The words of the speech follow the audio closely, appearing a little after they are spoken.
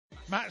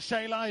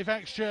Matchday Live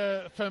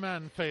Extra from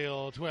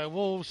Anfield, where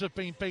Wolves have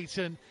been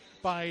beaten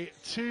by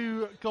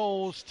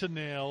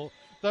 2-0.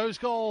 Those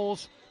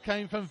goals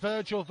came from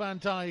Virgil van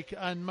Dijk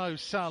and Mo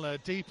Salah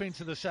deep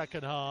into the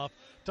second half.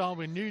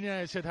 Darwin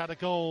Núñez had a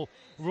goal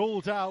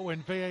ruled out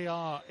when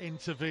VAR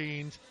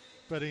intervened,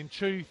 but in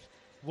truth,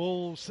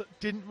 Wolves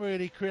didn't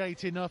really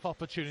create enough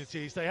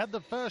opportunities. They had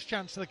the first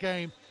chance of the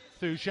game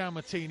through João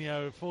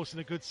Moutinho, forcing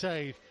a good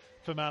save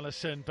from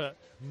Alisson, but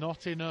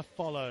not enough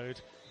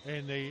followed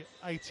in the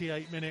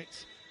 88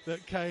 minutes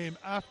that came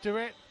after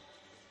it.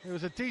 It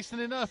was a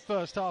decent enough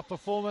first half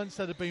performance.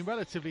 They'd have been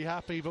relatively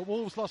happy, but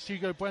Wolves lost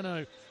Hugo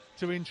Bueno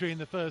to injury in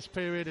the first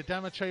period.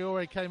 Adama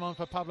Traore came on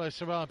for Pablo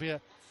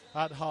Sarabia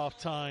at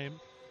half-time,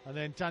 and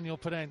then Daniel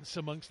Penance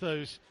amongst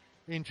those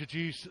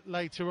introduced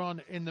later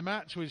on in the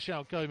match with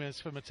João Gomez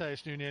for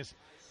Matheus Nunes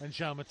and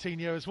João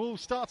Moutinho, as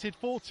Wolves started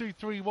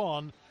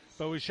 4-2-3-1,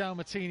 but with João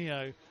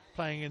Moutinho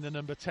playing in the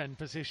number 10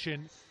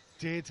 position.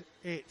 Did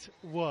it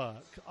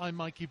work? I'm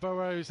Mikey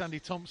Burrows, Andy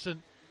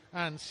Thompson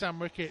and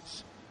Sam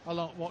Ricketts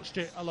watched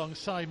it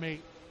alongside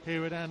me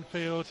here at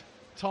Anfield.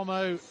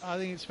 Tomo, I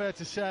think it's fair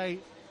to say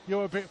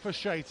you're a bit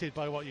frustrated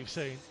by what you've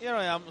seen. Yeah,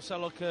 I am. So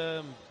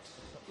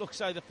look,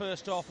 say the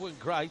first half went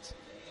great,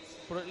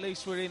 but at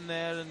least we're in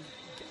there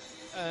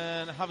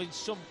and having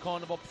some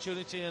kind of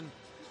opportunity and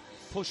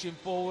pushing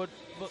forward.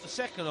 But the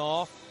second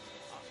half,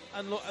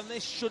 and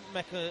this shouldn't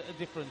make a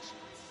difference.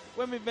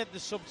 When we made the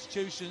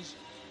substitutions,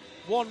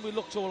 one, we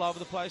looked all over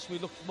the place. We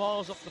looked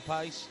miles off the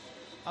pace,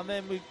 and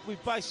then we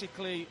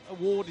basically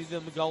awarded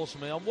them the goals for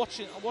me. I'm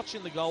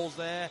watching the goals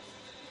there.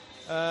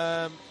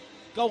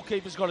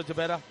 Goalkeeper's got to do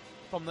better.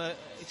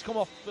 It's come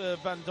off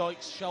Van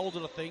Dijk's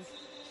shoulder, I think,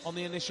 on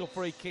the initial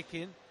free kick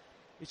in.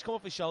 It's come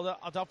off his shoulder.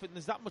 I don't think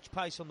there's that much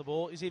pace on the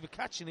ball. He's either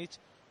catching it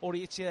or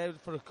he hits it out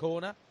for a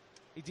corner.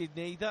 He did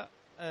neither.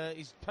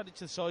 He's put it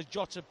to the side.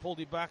 Jota pulled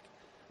it back,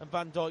 and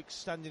Van Dijk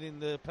standing in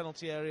the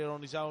penalty area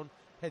on his own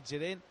heads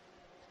it in.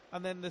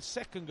 And then the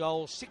second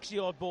goal,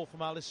 6-yard ball from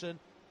Alisson,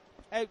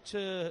 out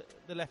to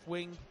the left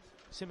wing,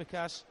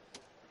 Tsimikas.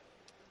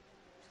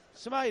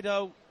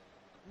 Semedo,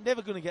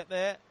 never going to get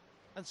there,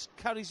 and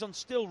carries on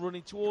still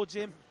running towards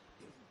him,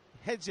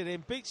 heads it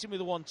in, beats him with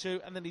a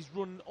 1-2, and then he's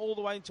run all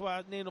the way into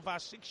near enough our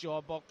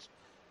 6-yard box,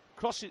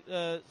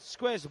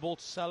 squares the ball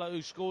to Salah,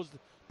 who scores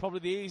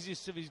probably the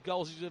easiest of his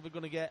goals he's ever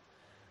going to get.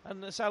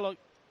 And Salah,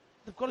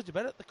 they've got to do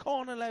better. They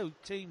can't allow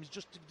teams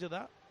just to do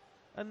that.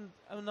 And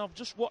I've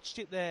just watched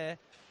it there.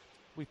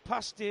 We've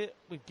passed it,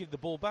 we've given the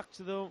ball back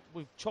to them,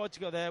 we've tried to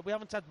go there. We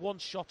haven't had one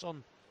shot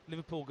on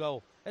Liverpool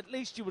goal. At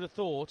least you would have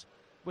thought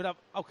we'd have,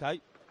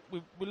 okay,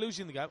 we're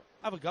losing the game,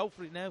 have a go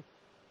for it now.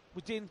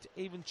 We didn't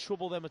even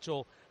trouble them at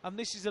all. And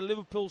this is a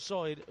Liverpool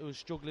side who are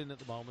struggling at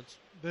the moment.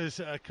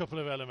 There's a couple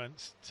of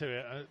elements to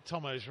it.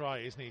 Tomo's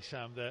right, isn't he,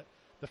 Sam, that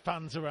the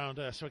fans around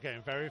us were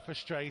getting very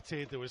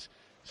frustrated. There was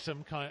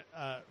some kind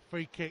of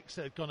free kicks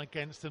that had gone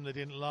against them they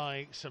didn't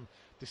like, some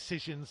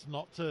decisions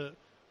not to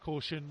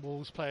caution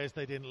Wolves players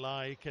they didn't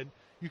like, and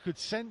you could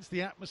sense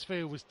the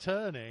atmosphere was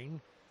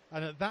turning,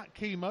 and at that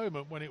key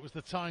moment when it was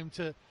the time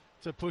to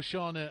push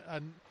on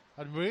and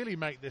really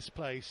make this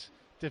place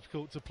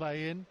difficult to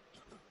play in,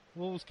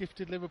 Wolves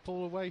gifted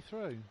Liverpool a way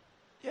through.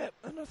 Yeah,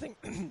 and I think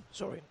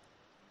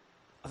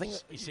I think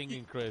he's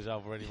singing craze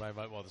over anyway,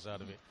 mate, by the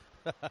sound of it.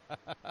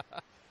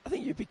 I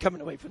think you'd be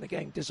coming away from the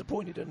game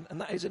disappointed, and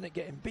that isn't it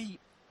getting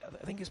beat.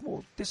 I think it's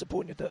more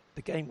disappointed that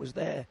the game was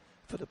there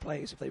for the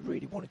players if they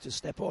really wanted to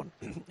step on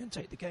and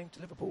take the game to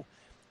Liverpool,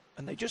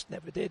 and they just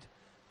never did.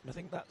 And I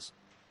think that's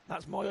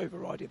my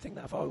overriding thing,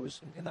 that if I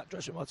was in that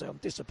dressing room, I'd say I'm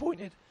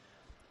disappointed.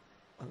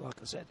 And like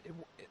I said,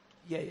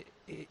 you're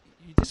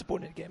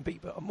disappointed at getting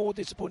beat, but I'm more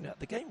disappointed that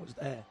the game was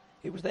there.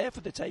 It was there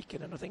for the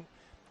taking, and I think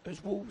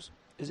as Wolves,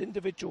 as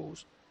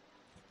individuals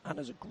and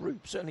as a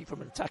group, certainly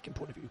from an attacking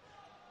point of view,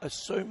 are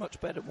so much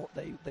better than what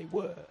they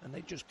were, and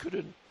they just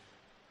couldn't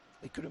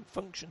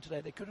function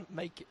today. They couldn't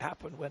make it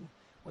happen when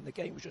the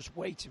game was just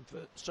waiting for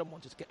someone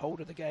to get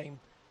hold of the game.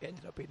 It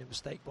ended up being a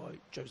mistake by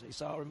Jose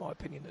Sá, in my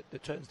opinion,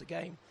 that turns the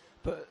game.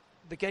 But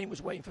the game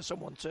was waiting for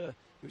someone to...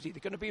 It was either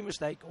going to be a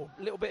mistake or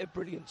a little bit of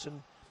brilliance,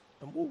 and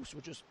Wolves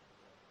were just...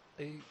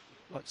 They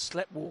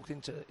sleptwalked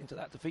into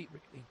that defeat,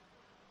 really.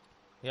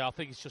 Yeah, I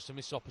think it's just a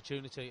missed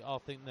opportunity. I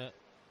think that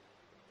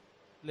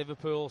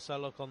Liverpool, so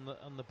look, on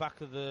the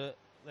back of their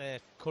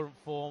current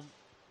form,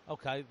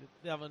 okay,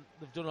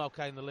 they've done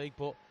okay in the league,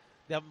 but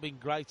they haven't been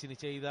great in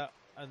it either.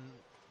 And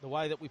the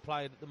way that we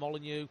played at the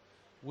Molineux,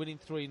 winning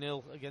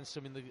 3-0 against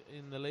them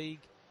in the league,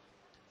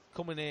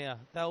 coming here,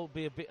 they'll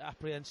be a bit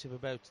apprehensive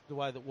about the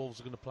way that Wolves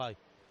are going to play.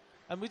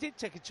 And we did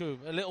take it to them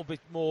a little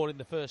bit more in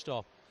the first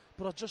half,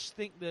 but I just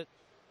think that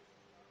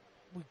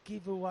we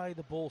give away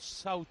the ball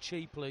so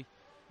cheaply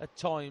at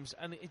times,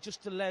 and it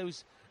just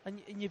allows,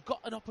 and you've got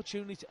an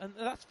opportunity, and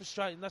that's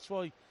frustrating. That's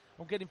why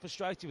I'm getting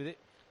frustrated with it,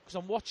 because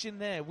I'm watching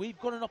there. We've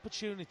got an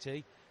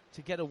opportunity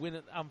to get a win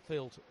at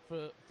Anfield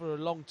for a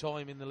long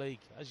time in the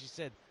league, as you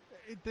said.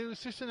 There was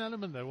just an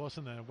element there,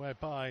 wasn't there,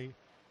 whereby,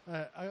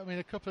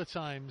 a couple of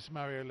times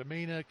Mario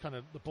Lemina, kind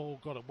of the ball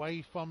got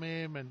away from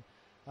him, and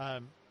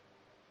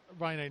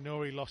Ryan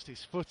Nouri lost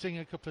his footing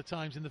a couple of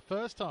times in the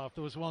first half.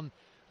 There was one,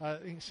 I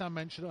think Sam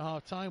mentioned at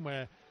half-time,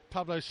 where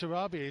Pablo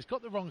Sarabia, he's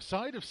got the wrong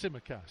side of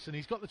Tsimikas, and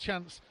he's got the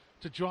chance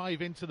to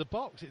drive into the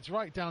box. It's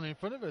right down in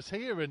front of us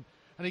here, and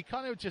he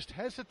kind of just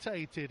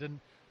hesitated and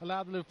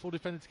allowed the Liverpool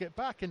defender to get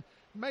back. And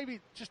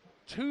maybe just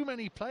too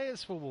many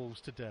players for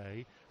Wolves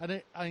today,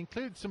 and I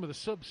include some of the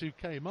subs who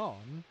came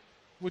on,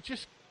 were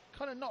just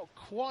kind of not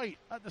quite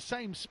at the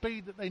same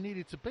speed that they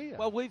needed to be at.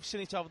 Well, we've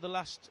seen it over the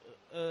last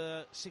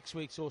 6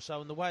 weeks or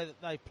so, and the way that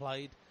they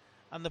played,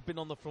 and they've been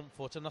on the front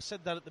foot. And I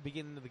said that at the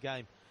beginning of the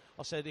game.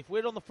 I said, if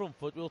we're on the front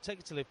foot, we'll take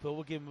it to Liverpool,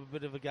 we'll give them a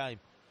bit of a game.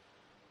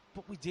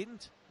 But we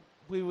didn't.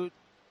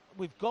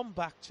 We've gone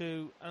back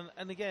to,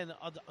 and again,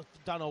 I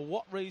don't know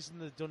what reason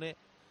they've done it,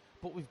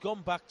 but we've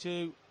gone back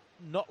to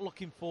not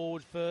looking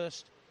forward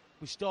first.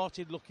 We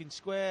started looking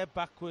square,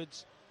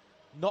 backwards,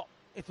 not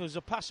if there was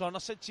a pass on. I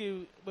said to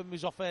you when we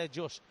was off air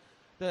just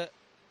that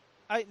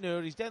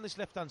Aït-Nouri, he's down this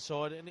left-hand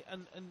side,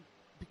 and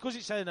because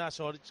it's on our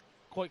side, it's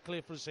quite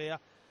clear for us here.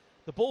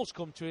 The ball's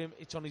come to him,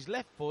 it's on his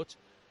left foot.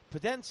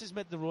 Podence has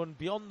made the run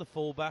beyond the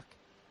fullback,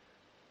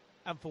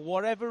 and for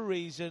whatever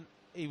reason,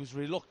 he was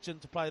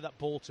reluctant to play that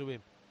ball to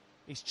him.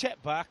 He's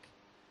checked back,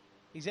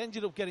 he's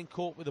ended up getting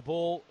caught with the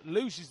ball,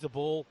 loses the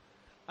ball,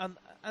 and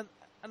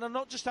I'm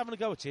not just having a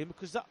go at him,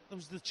 because that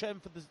was the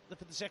trend for the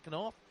second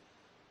half.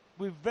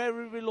 We're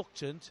very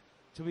reluctant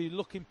to be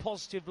looking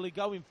positively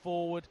going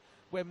forward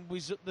when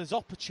there's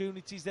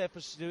opportunities there for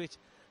us to do it,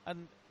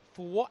 and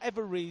for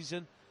whatever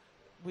reason,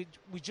 we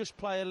just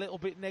play a little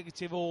bit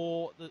negative,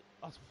 or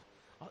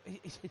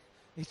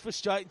it's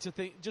frustrating to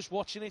think, just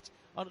watching it,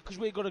 because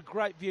we've got a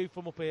great view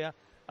from up here,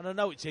 and I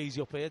know it's easy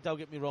up here, don't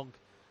get me wrong,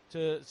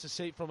 to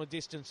see it from a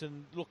distance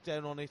and look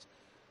down on it,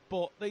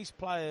 but these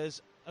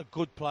players are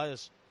good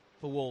players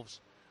for Wolves,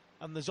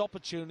 and there's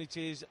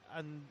opportunities,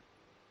 and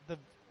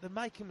they're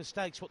making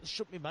mistakes what they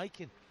shouldn't be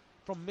making,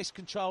 from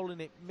miscontrolling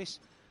it,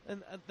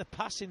 and the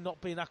passing not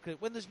being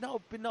accurate when there's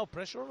been no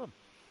pressure on them.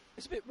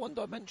 It's a bit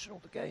one-dimensional,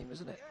 the game,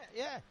 isn't it?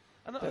 Yeah.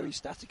 And very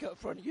static up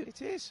front.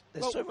 It is.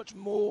 There's so much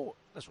more.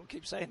 That's what I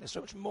keep saying. There's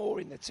so much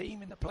more in the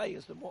team, in the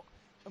players, than what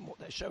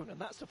they're shown,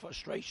 and that's the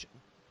frustration.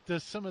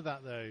 Does some of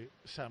that, though,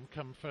 Sam,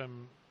 come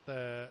from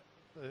the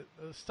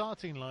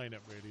starting lineup,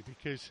 really?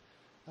 Because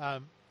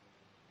João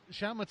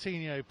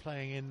Moutinho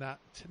playing in that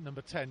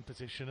number 10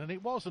 position, and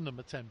it was a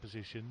number 10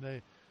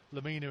 position,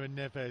 Lemina and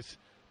Neves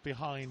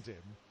behind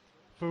him,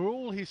 for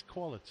all his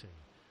quality,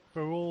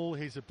 for all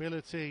his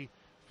ability,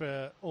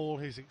 for all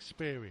his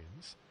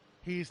experience,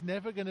 he's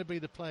never going to be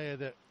the player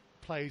that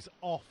plays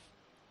off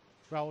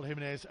Raúl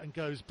Jiménez and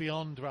goes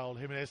beyond Raúl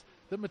Jiménez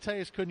that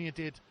Mateus Cunha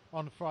did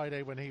on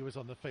Friday when he was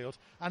on the field.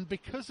 And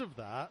because of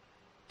that,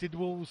 did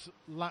Wolves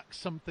lack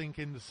something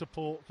in the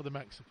support for the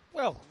Mexican?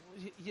 Well,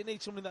 you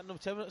need something that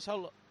number 10. So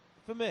look,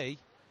 for me,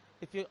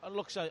 if you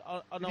look, say,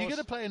 I know if you're going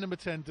to play a number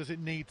 10, does it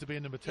need to be a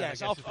number 10?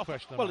 Yes, I guess is the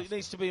question. Well, it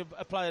needs to be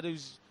a player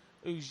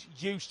who's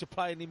used to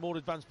playing in more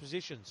advanced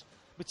positions.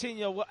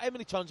 Moutinho, how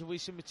many times have we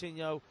seen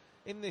Moutinho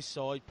in this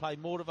side play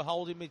more of a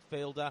holding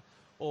midfielder,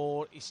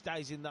 or he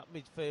stays in that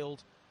midfield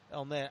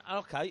on there? And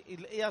okay,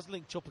 he has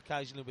linked up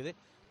occasionally with it,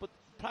 but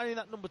playing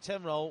that number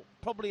 10 role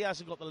probably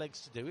hasn't got the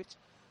legs to do it,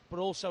 but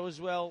also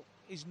as well,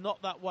 he's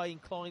not that way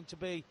inclined to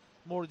be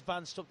more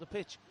advanced up the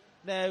pitch.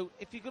 Now,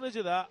 if you're going to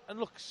do that, and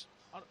look,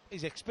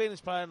 he's an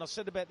experienced player, and I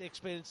said about the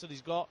experience that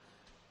he's got,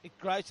 it's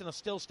great, and I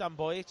still stand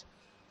by it,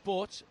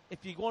 but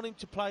if you want him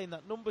to play in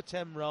that number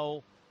 10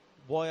 role,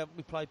 why haven't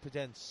we played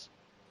Podence?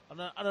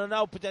 And I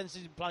know Podence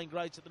isn't playing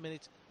great at the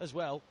minute as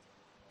well,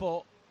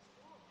 but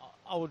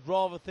I would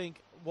rather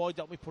think, why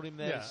don't we put him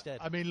there instead?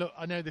 I mean, look,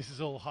 I know this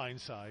is all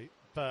hindsight,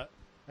 but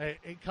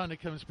it kind of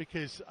comes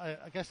because,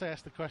 I guess I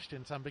asked the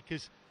question, Sam,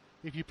 because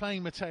if you're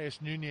playing Mateus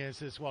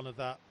Nunes as one of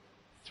that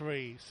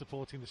three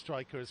supporting the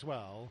striker as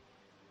well,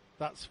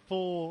 that's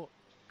four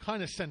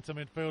kind of centre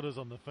midfielders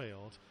on the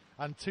field,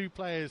 and two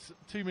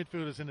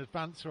midfielders in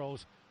advanced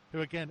roles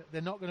who, again,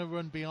 they're not going to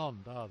run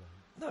beyond, are they?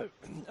 No,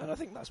 and I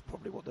think that's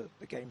probably what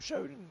the game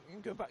showed.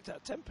 And going back to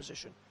that 10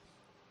 position,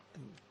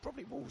 and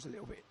probably Wolves a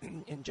little bit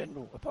in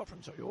general, apart from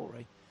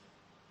Traoré,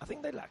 I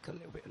think they lack a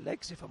little bit of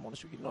legs, if I'm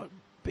honest with you. Like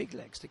big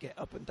legs to get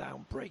up and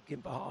down, break in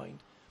behind.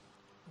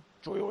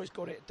 Traoré's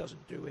got it,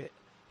 doesn't do it.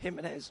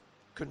 Jimenez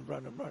couldn't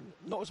run and run.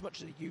 Not as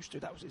much as he used to.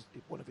 That was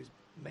one of his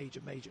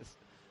major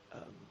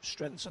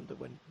strengths under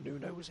when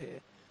Nuno was here.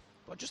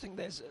 But I just think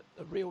there's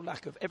a real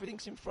lack of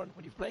everything's in front.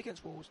 When you play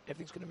against Wolves,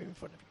 everything's going to move in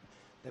front of you.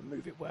 They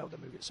move it well, they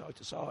move it side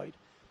to side.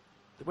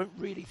 They won't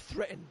really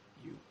threaten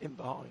you in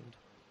behind.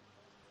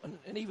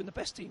 And even the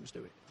best teams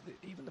do it.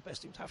 Even the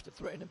best teams have to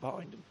threaten in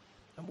behind.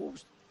 And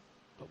Wolves,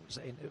 I would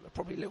say, are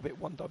probably a little bit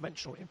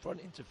one-dimensional in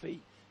front, into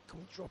feet. Can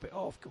we drop it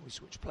off? Can we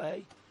switch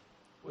play?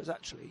 Whereas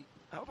actually,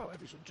 how about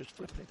everyone just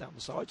flipping it down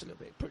the sides a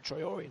little bit? Put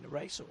Traoré in the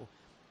race, or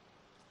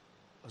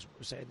as we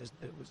were saying,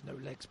 there was no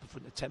legs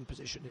from the 10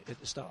 position at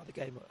the start of the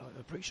game. I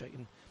appreciate,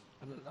 and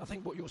I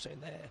think what you're saying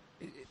there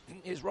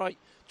is right.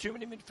 Too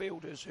many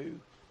midfielders who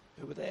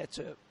are there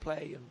to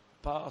play and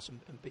pass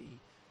and be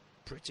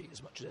pretty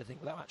as much as anything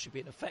without actually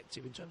being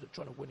effective in terms of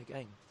trying to win a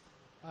game.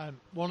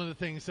 One of the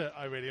things that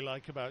I really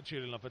like about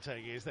Julian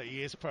Lopetegui is that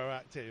he is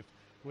proactive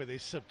with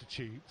his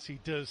substitutes. He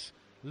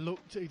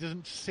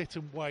doesn't sit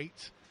and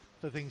wait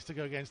for things to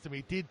go against him.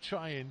 He did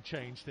try and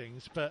change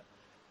things, but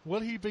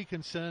will he be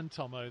concerned,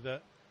 Tomo,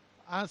 that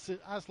as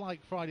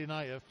like Friday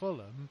night at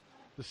Fulham,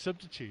 the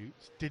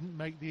substitutes didn't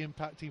make the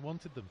impact he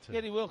wanted them to?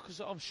 Yeah, he will,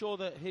 because I'm sure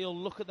that he'll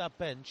look at that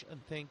bench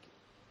and think,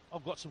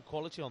 I've got some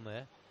quality on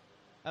there.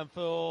 And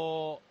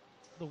for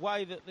the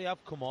way that they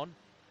have come on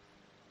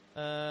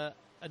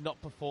and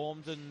not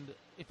performed, and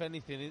if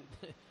anything,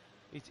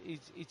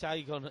 it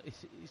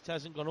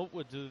hasn't gone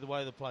upward the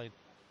way they're playing.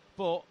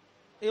 But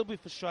he'll be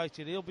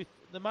frustrated.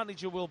 The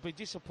manager will be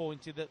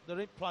disappointed that there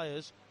are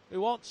players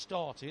who aren't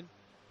starting,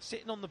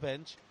 sitting on the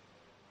bench,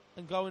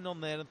 and going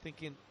on there and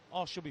thinking,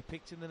 I should be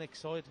picked in the next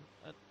side.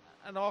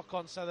 And I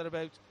can't say that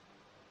about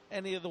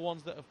any of the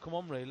ones that have come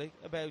on, really.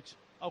 About,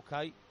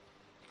 okay, you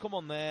come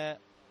on there,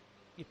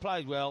 you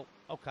played well,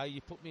 okay,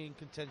 you put me in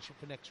contention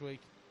for next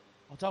week.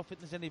 I don't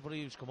think there's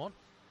anybody who's come on,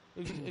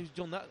 who's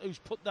done that, who's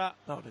put that...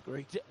 I would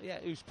agree.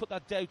 Who's put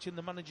that doubt in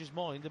the manager's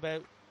mind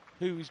about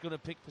who he's going to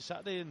pick for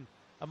Saturday, and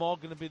am I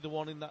going to be the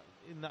one in that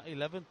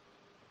 11?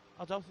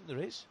 I don't think there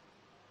is.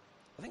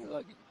 I think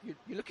like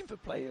you're looking for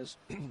players,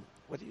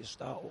 whether you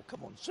start or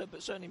come on,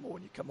 but certainly more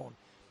when you come on,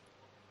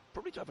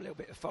 probably to have a little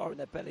bit of fire in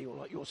their belly, or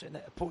like you're saying,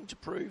 a point to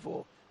prove,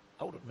 or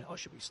hold on a minute, I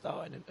should be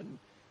starting and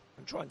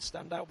try and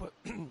stand out, but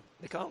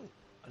they can't.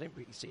 I didn't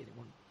really see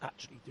anyone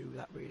actually do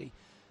that, really.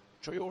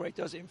 Traore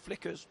does it in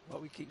flickers,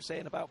 like we keep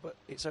saying about, but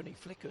it's only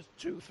flickers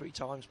 2 or 3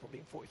 times, probably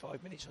in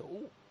 45 minutes at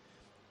all.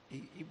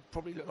 He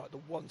probably looked like the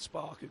one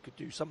spark who could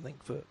do something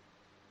for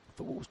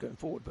Wolves going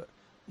forward, but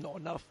not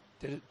enough.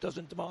 It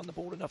doesn't demand the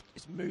ball enough.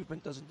 His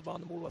movement doesn't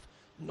demand the ball enough.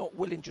 Not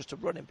willing just to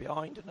run in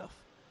behind enough.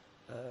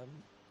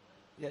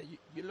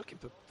 You're looking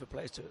for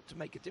players to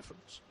make a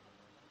difference.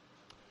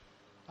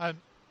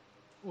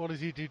 What does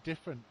he do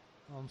different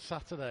on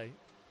Saturday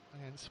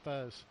against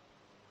Spurs?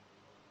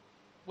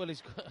 Well,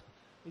 he's got.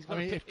 I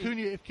mean, if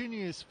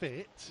Cunha is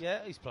fit, yeah,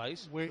 he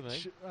plays.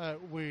 Which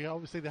we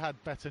obviously they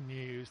had better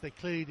news. They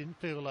clearly didn't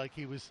feel like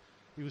he was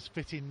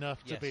fit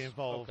enough to be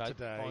involved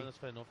today. Fine, that's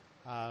fair enough.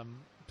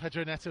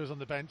 Pedro Neto was on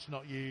the bench,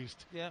 not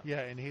used.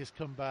 Yeah, in his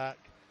comeback.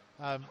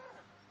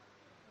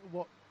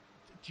 What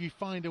do you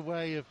find a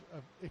way of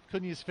if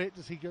Cunha's fit?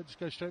 Does he just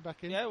go straight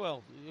back in? Yeah,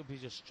 well, it'll be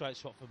just straight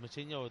swap for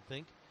Moutinho, I would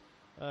think.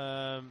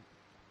 I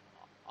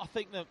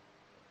think that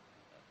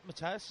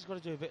Mateus has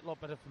got to do a lot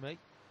better for me.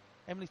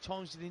 How many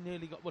times did he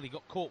nearly got? Well, he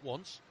got caught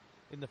once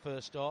in the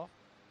first half,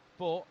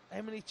 but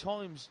how many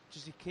times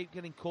does he keep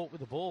getting caught with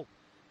the ball?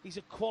 He's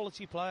a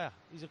quality player.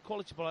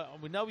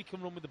 And we know he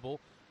can run with the ball.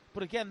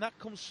 But again, that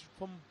comes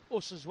from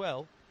us as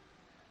well,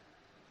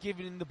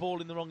 giving him the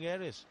ball in the wrong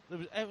areas.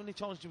 How many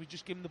times do we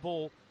just give him the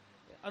ball?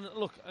 And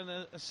look,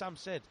 as Sam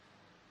said,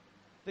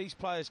 these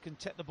players can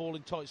take the ball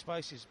in tight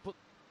spaces, but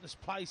there's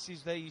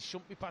places there you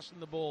shouldn't be passing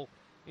the ball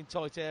in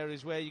tight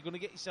areas where you're going to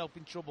get yourself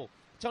in trouble.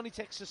 It only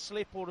takes a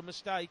slip or a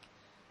mistake,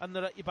 and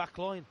they're at your back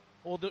line,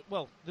 or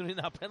they're in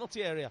our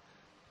penalty area.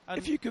 And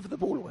if you give the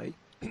ball away,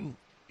 you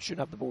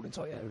shouldn't have the ball in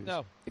tight areas.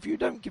 No. If you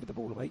don't give the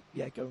ball away,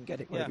 go and get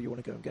it wherever you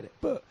want to go and get it.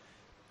 But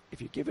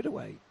if you give it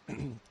away,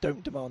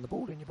 don't demand the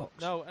ball in your box.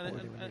 No,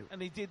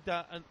 and he did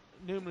that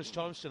numerous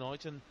times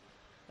tonight.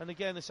 And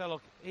again, they say,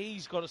 look,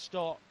 he's got to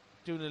start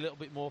doing a little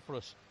bit more for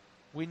us.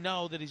 We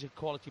know that he's a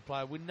quality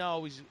player. We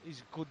know he's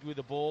good with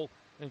the ball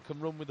and can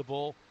run with the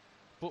ball.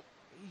 But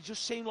he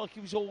just seemed like he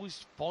was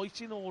always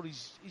fighting, or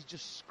he's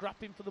just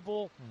scrapping for the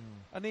ball.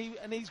 And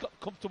he's got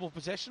comfortable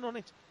possession on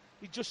it.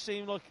 It just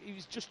seemed like he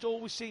was just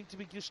always seemed to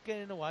be just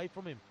getting away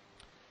from him.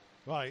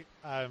 Right,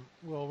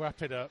 we'll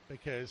wrap it up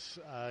because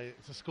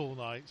it's a school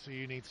night, so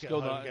you need to get school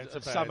home and get to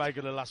bed. Sam ain't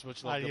going to last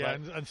much longer.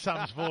 And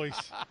Sam's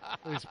voice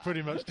is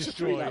pretty much destroyed. It's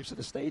 3 laps of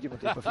the stadium I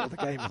did before the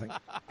game, I think.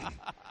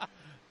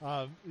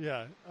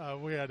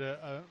 We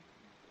had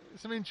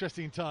some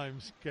interesting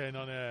times going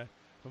on here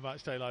for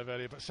Matchday Live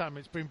earlier. But Sam,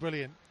 it's been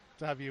brilliant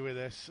to have you with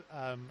us.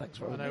 Thanks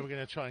for I having know me. we're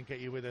going to try and get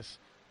you with us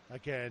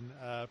again,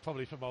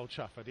 probably from Old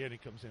Trafford. He only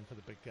comes in for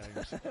the big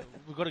games.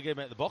 We've got to get him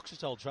out of the box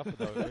at Old Trafford,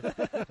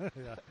 though.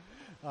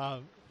 Yeah.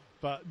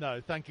 But no,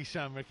 thank you,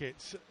 Sam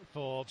Ricketts,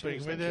 for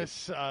being with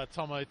us.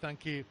 Tomo,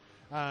 thank you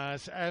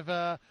as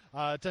ever.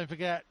 Don't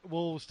forget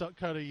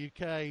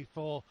wolves.co.uk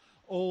for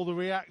all the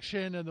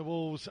reaction, and the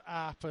Wolves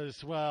app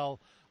as well.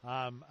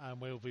 And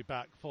we'll be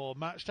back for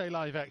Matchday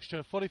Live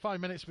Extra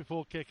 45 minutes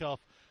before kick-off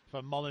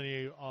from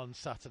Molineux on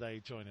Saturday.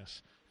 Join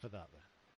us for that then.